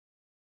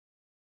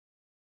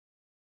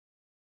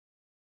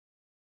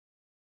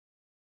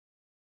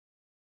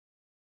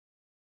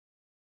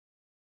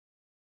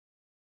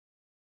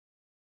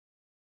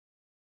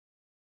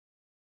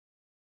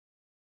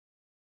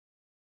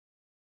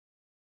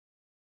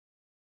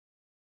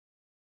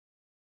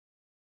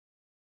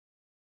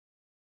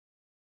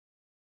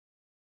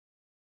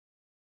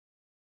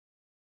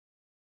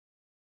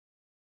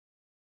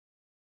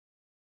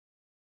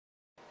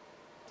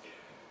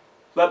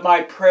Let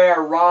my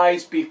prayer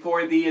rise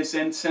before thee as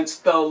incense,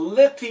 the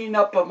lifting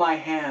up of my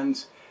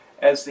hands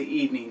as the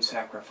evening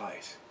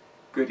sacrifice.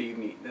 Good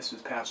evening. This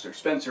is Pastor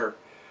Spencer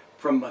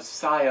from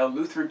Messiah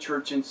Lutheran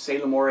Church in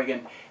Salem,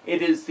 Oregon.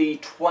 It is the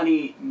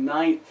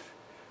 29th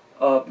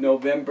of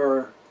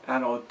November,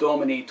 Anno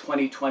Domini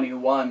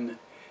 2021.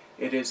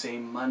 It is a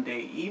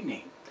Monday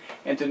evening.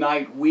 And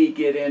tonight we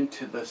get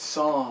into the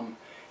Psalm.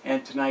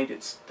 And tonight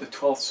it's the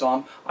 12th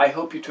Psalm. I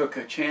hope you took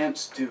a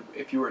chance to,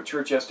 if you were at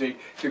church yesterday,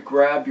 to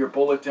grab your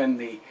bulletin,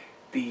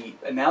 the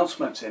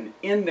announcements. And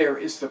in there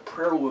is the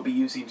prayer we'll be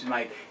using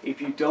tonight.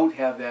 If you don't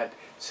have that,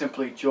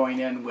 simply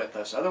join in with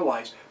us.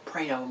 Otherwise,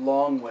 pray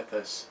along with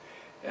us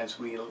as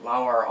we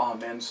allow our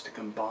amens to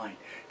combine.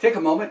 Take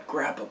a moment,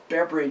 grab a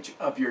beverage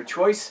of your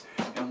choice,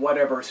 and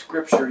whatever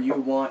scripture you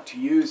want to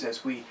use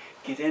as we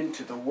get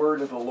into the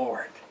word of the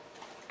Lord.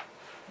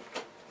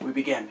 We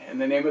begin in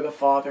the name of the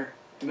Father,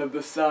 and of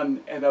the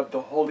Son, and of the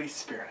Holy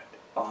Spirit.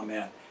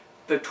 Amen.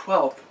 The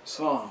 12th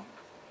Psalm.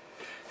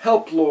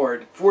 Help,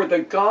 Lord, for the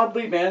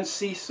godly man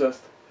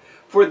ceaseth,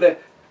 for the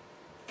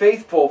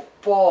faithful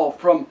fall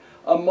from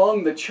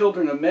among the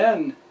children of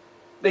men.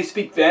 They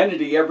speak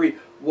vanity, every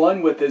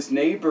one with his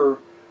neighbor,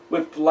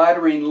 with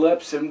flattering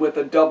lips and with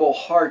a double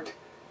heart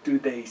do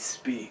they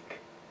speak.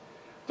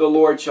 The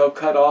Lord shall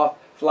cut off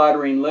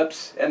flattering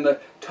lips, and the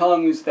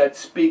tongues that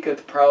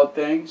speaketh proud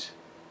things.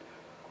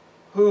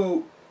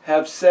 Who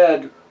have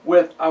said,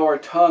 with our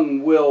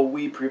tongue will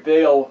we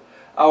prevail,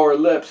 our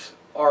lips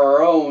are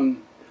our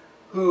own,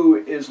 who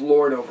is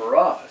Lord over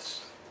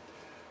us?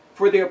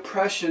 For the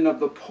oppression of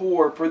the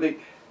poor, for the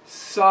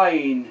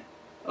sighing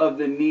of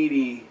the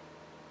needy,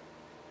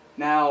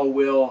 now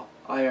will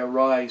I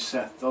arise,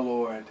 saith the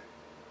Lord.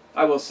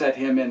 I will set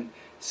him in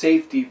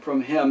safety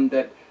from him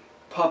that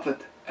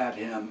puffeth at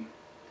him.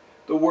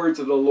 The words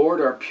of the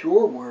Lord are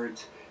pure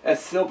words,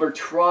 as silver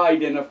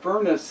tried in a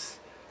furnace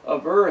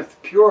of earth,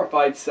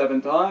 purified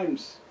 7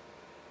 times.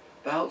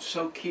 Thou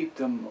shalt keep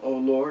them, O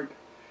Lord.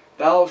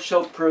 Thou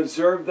shalt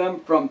preserve them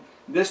from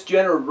this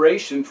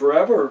generation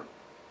forever.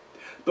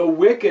 The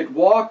wicked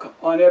walk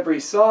on every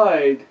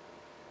side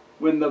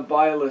when the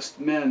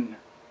vilest men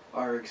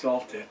are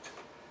exalted.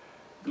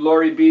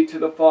 Glory be to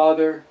the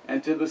Father,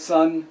 and to the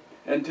Son,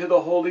 and to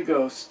the Holy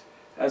Ghost,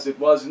 as it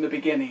was in the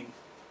beginning,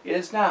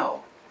 is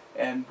now,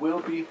 and will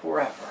be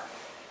forever.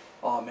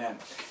 Amen.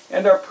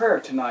 And our prayer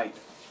tonight.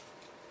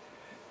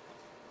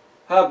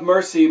 Have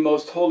mercy,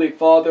 most Holy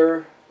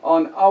Father,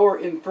 on our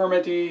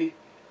infirmity,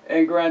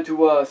 and grant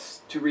to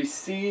us to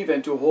receive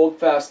and to hold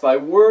fast thy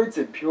words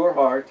in pure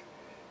heart,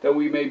 that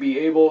we may be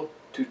able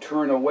to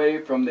turn away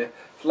from the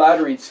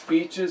flattering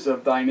speeches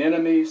of thine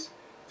enemies,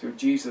 through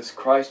Jesus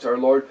Christ our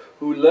Lord,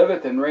 who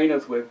liveth and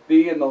reigneth with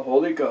thee in the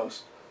Holy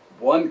Ghost,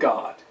 one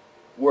God,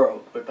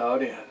 world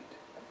without end.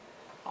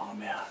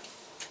 Amen.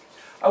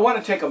 I want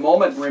to take a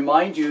moment and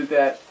remind you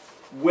that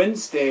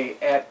Wednesday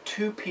at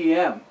 2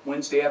 p.m.,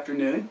 Wednesday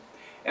afternoon,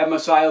 at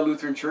Messiah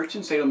Lutheran Church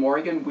in Salem,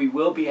 Oregon, we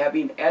will be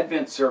having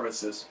Advent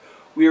services.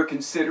 We are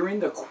considering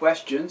the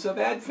questions of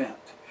Advent.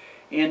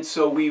 And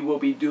so we will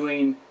be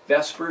doing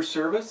Vesper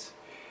service,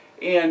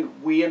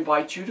 and we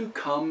invite you to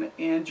come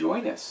and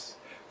join us.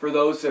 For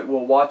those that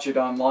will watch it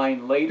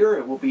online later,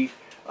 it will be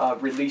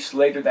released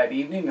later that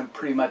evening in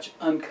pretty much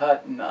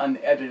uncut and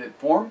unedited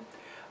form.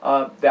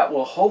 That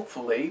will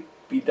hopefully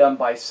be done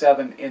by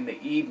 7 in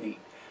the evening,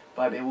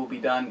 but it will be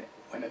done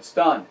when it's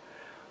done.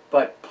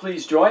 But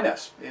please join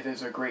us. It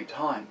is a great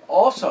time.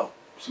 Also,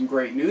 some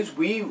great news.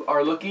 We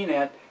are looking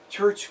at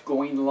church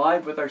going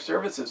live with our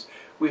services.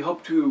 We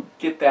hope to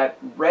get that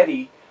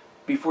ready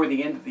before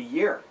the end of the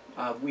year.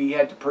 We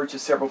had to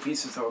purchase several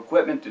pieces of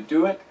equipment to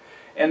do it,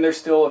 and there's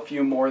still a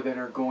few more that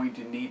are going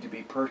to need to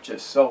be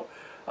purchased. So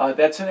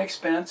that's an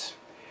expense,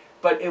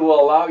 but it will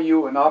allow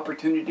you an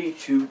opportunity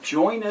to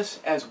join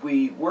us as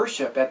we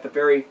worship at the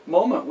very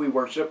moment we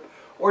worship,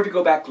 or to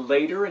go back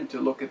later and to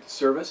look at the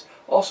service.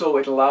 Also,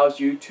 it allows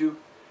you to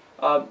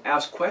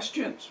ask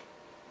questions,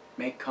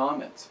 make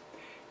comments,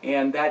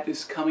 and that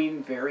is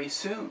coming very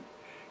soon.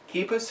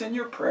 Keep us in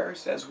your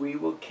prayers as we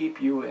will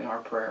keep you in our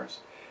prayers,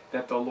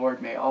 that the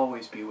Lord may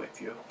always be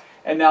with you.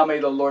 And now may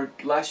the Lord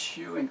bless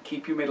you and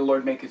keep you. May the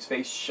Lord make his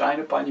face shine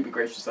upon you, be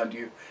gracious unto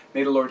you.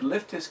 May the Lord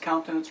lift his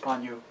countenance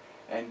upon you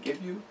and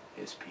give you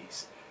his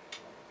peace.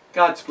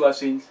 God's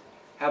blessings.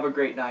 Have a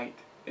great night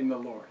in the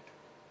Lord.